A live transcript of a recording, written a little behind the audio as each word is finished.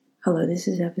Hello, this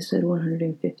is episode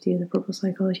 150 of the Purple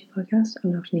Psychology Podcast.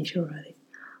 I'm Dr. Nisha O'Reilly.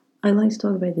 I'd like to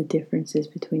talk about the differences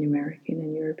between American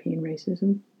and European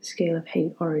racism, the scale of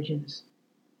hate origins.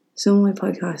 Some of my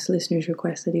podcast listeners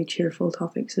request I do cheerful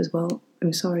topics as well.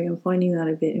 I'm sorry, I'm finding that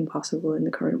a bit impossible in the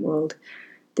current world.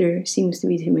 There seems to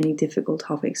be too many difficult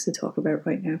topics to talk about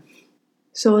right now.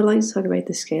 So I'd like to talk about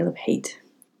the scale of hate.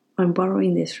 I'm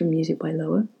borrowing this from Music by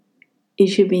Loa. It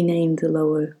should be named the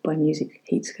Loa by Music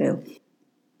Hate Scale.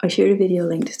 I shared a video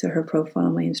linked to her profile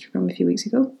on my Instagram a few weeks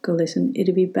ago. Go listen.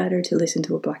 It'd be better to listen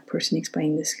to a black person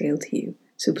explain the scale to you,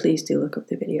 so please do look up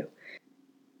the video.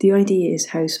 The idea is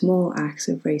how small acts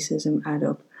of racism add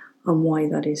up and why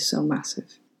that is so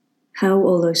massive. How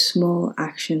all those small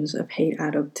actions of hate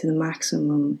add up to the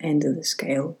maximum end of the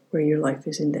scale where your life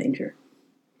is in danger.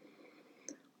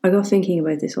 I got thinking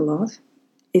about this a lot.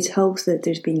 It helps that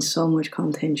there's been so much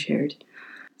content shared.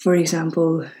 For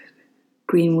example,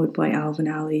 Greenwood by Alvin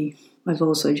Ailey. I've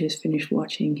also just finished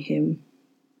watching him,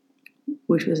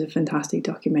 which was a fantastic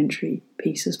documentary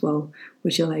piece as well,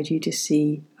 which allowed you to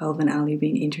see Alvin Ailey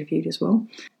being interviewed as well.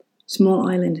 Small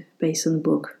Island, based on the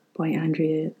book by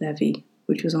Andrea Levy,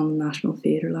 which was on the National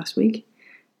Theatre last week.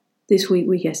 This week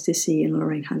we get to see a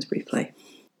Lorraine Hansberry play.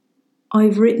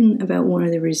 I've written about one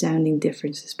of the resounding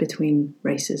differences between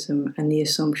racism and the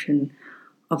assumption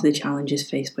of the challenges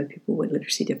faced by people with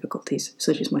literacy difficulties,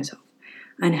 such as myself,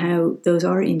 and how those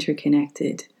are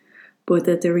interconnected, but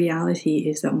that the reality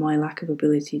is that my lack of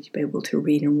ability to be able to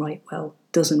read and write well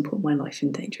doesn't put my life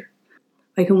in danger.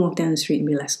 I can walk down the street and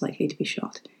be less likely to be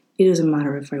shot. It doesn't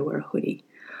matter if I wear a hoodie.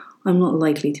 I'm not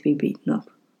likely to be beaten up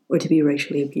or to be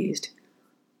racially abused.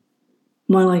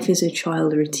 My life as a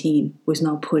child or a teen was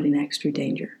not put in extra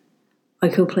danger. I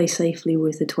could play safely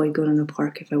with a toy gun in a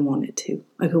park if I wanted to.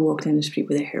 I could walk down the street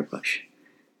with a hairbrush.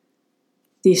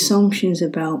 The assumptions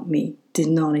about me did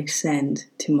not extend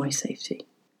to my safety.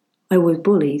 I was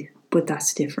bullied, but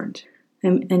that's different.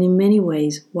 And in many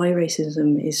ways, why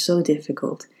racism is so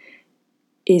difficult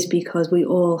is because we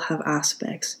all have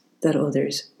aspects that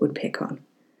others would pick on.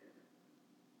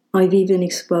 I've even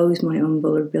exposed my own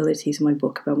vulnerabilities in my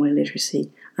book about my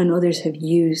literacy, and others have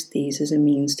used these as a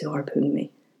means to harpoon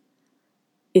me.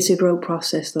 It's a growth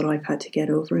process that I've had to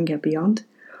get over and get beyond.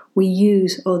 We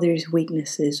use others'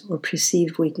 weaknesses or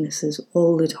perceived weaknesses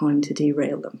all the time to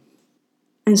derail them.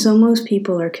 And so most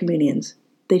people are chameleons.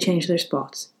 They change their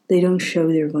spots. They don't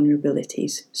show their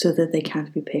vulnerabilities so that they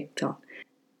can't be picked on,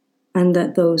 and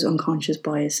that those unconscious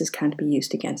biases can't be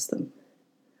used against them.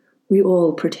 We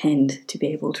all pretend to be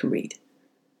able to read.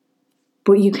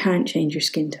 But you can't change your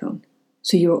skin tone,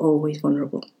 so you're always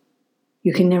vulnerable.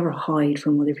 You can never hide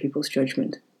from other people's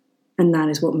judgment, and that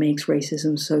is what makes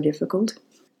racism so difficult.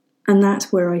 And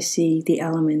that's where I see the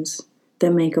elements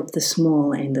that make up the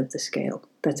small end of the scale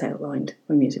that's outlined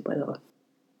by Music by Loa.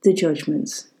 The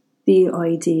judgments, the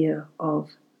idea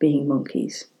of being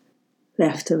monkeys,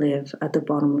 left to live at the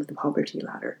bottom of the poverty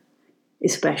ladder,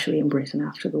 especially in Britain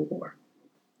after the war.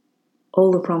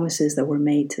 All the promises that were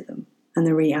made to them and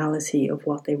the reality of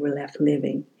what they were left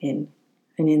living in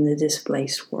and in the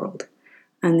displaced world,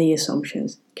 and the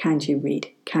assumptions: can't you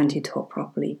read? Can't you talk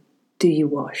properly? Do you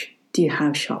wash? Do you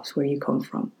have shops where you come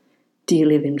from? Do you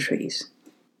live in trees?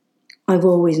 I've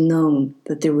always known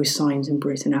that there were signs in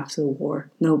Britain after the war: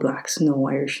 no blacks, no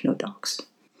Irish, no dogs.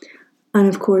 And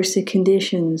of course the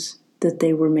conditions that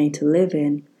they were made to live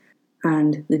in,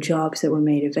 and the jobs that were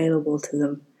made available to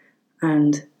them,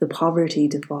 and the poverty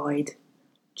divide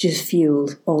just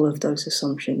fueled all of those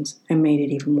assumptions and made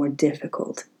it even more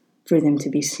difficult for them to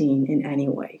be seen in any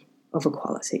way of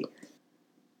equality.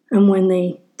 And when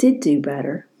they did do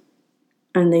better,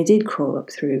 and they did crawl up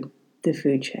through the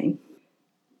food chain,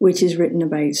 which is written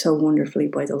about so wonderfully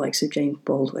by the likes of James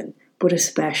Baldwin, but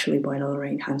especially by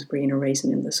Lorraine Hansberry in A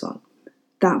Raisin in the Sun.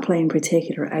 That play in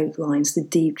particular outlines the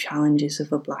deep challenges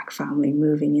of a black family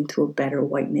moving into a better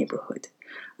white neighbourhood,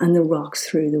 and the rocks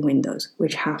through the windows,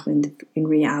 which happened in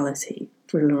reality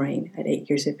for Lorraine at 8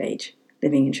 years of age,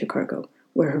 living in Chicago,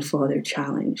 where her father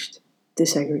challenged the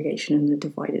segregation and the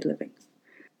divided living.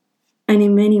 And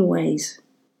in many ways,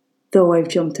 though I've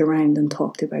jumped around and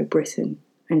talked about Britain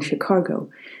and Chicago,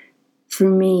 for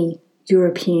me,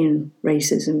 European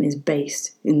racism is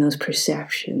based in those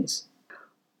perceptions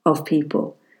of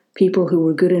people who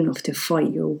were good enough to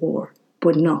fight your war,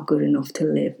 but not good enough to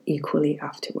live equally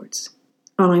afterwards.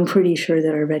 And I'm pretty sure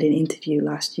that I read an interview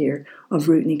last year of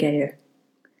Ruth Negea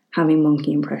having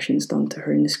monkey impressions done to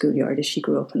her in the schoolyard as she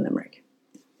grew up in Limerick,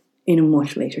 in a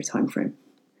much later time frame.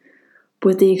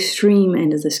 But the extreme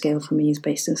end of the scale for me is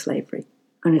based in slavery,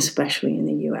 and especially in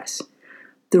the US.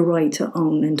 The right to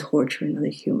own and torture another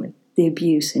human, the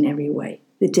abuse in every way,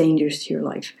 the dangers to your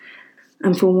life.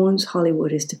 And for once,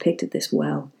 Hollywood has depicted this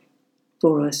well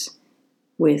for us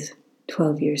with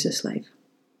 12 Years a Slave.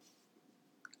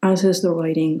 As has the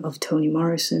writing of Toni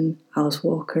Morrison, Alice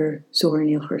Walker, Zora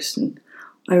Neale Hurston.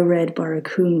 I read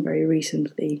Barracoon very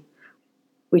recently,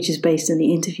 which is based on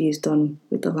the interviews done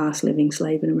with the last living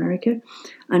slave in America,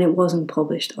 and it wasn't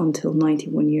published until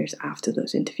 91 years after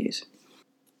those interviews.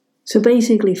 So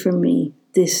basically for me,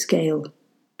 this scale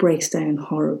breaks down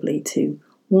horribly to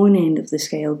one end of the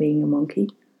scale being a monkey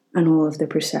and all of the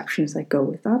perceptions that go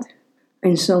with that.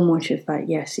 And so much of that,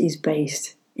 yes, is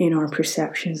based in our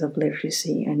perceptions of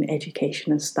literacy and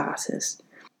education and status.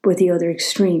 But the other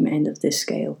extreme end of this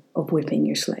scale of whipping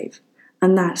your slave.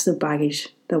 And that's the baggage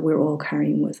that we're all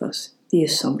carrying with us, the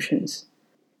assumptions.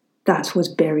 That's what's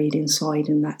buried inside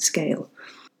in that scale.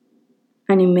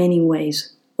 And in many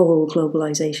ways, all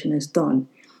globalization has done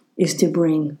is to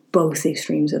bring both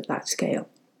extremes of that scale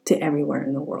to everywhere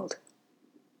in the world.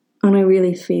 And I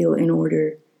really feel in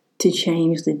order to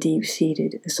change the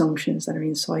deep-seated assumptions that are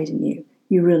inside in you,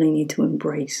 you really need to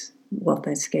embrace what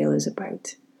that scale is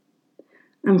about.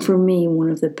 And for me, one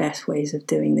of the best ways of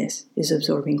doing this is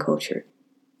absorbing culture.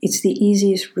 It's the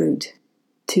easiest route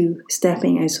to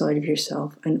stepping outside of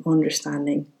yourself and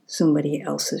understanding somebody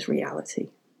else's reality.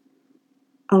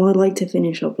 And I'd like to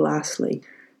finish up lastly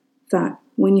that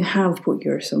when you have put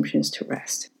your assumptions to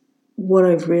rest, what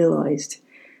I've realized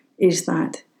is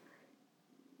that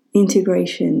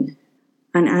integration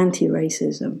and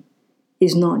anti-racism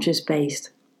is not just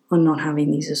based on not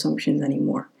having these assumptions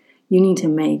anymore. You need to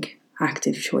make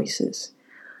active choices.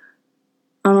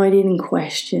 And I didn't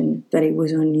question that it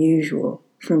was unusual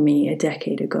for me a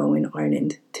decade ago in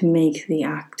Ireland to make the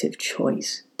active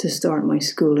choice to start my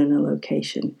school in a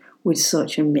location with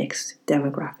such a mixed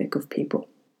demographic of people.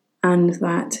 And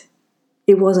that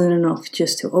it wasn't enough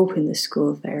just to open the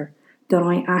school there, that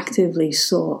I actively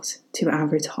sought to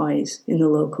advertise in the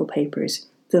local papers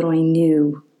that I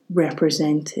knew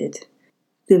represented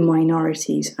the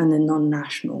minorities and the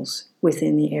non-nationals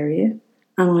within the area.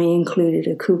 And I included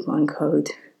a coupon code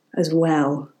as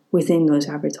well within those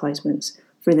advertisements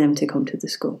for them to come to the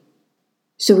school.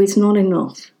 So it's not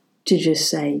enough to just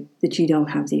say that you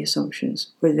don't have the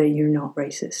assumptions or that you're not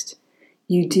racist.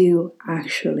 You do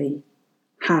actually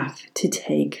have to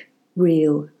take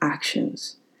real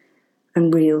actions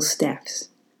and real steps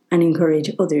and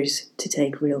encourage others to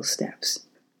take real steps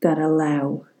that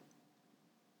allow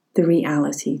the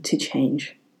reality to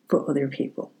change for other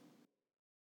people.